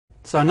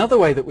So another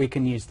way that we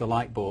can use the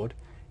Lightboard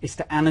is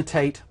to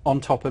annotate on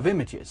top of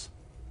images,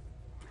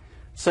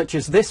 such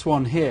as this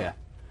one here.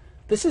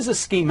 This is a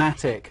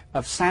schematic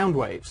of sound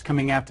waves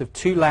coming out of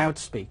two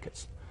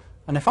loudspeakers.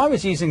 And if I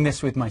was using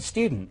this with my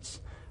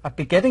students, I'd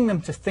be getting them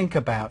to think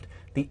about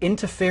the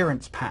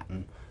interference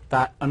pattern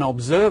that an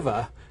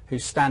observer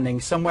who's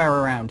standing somewhere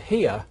around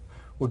here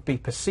would be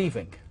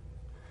perceiving.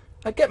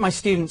 I'd get my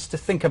students to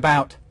think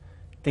about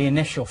the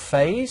initial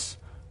phase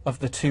of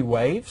the two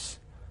waves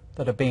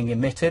that are being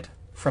emitted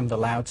from the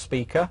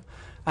loudspeaker,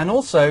 and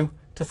also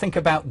to think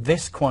about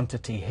this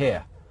quantity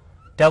here,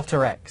 delta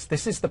x.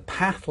 This is the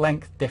path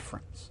length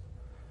difference.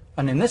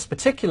 And in this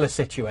particular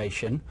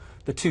situation,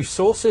 the two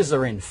sources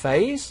are in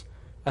phase,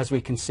 as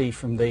we can see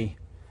from the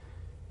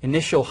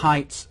initial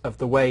heights of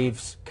the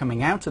waves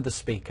coming out of the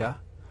speaker,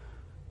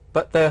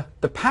 but the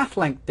path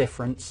length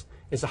difference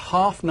is a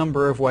half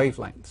number of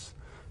wavelengths.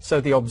 So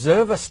the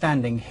observer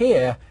standing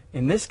here,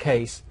 in this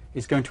case,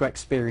 is going to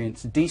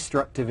experience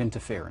destructive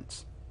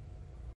interference.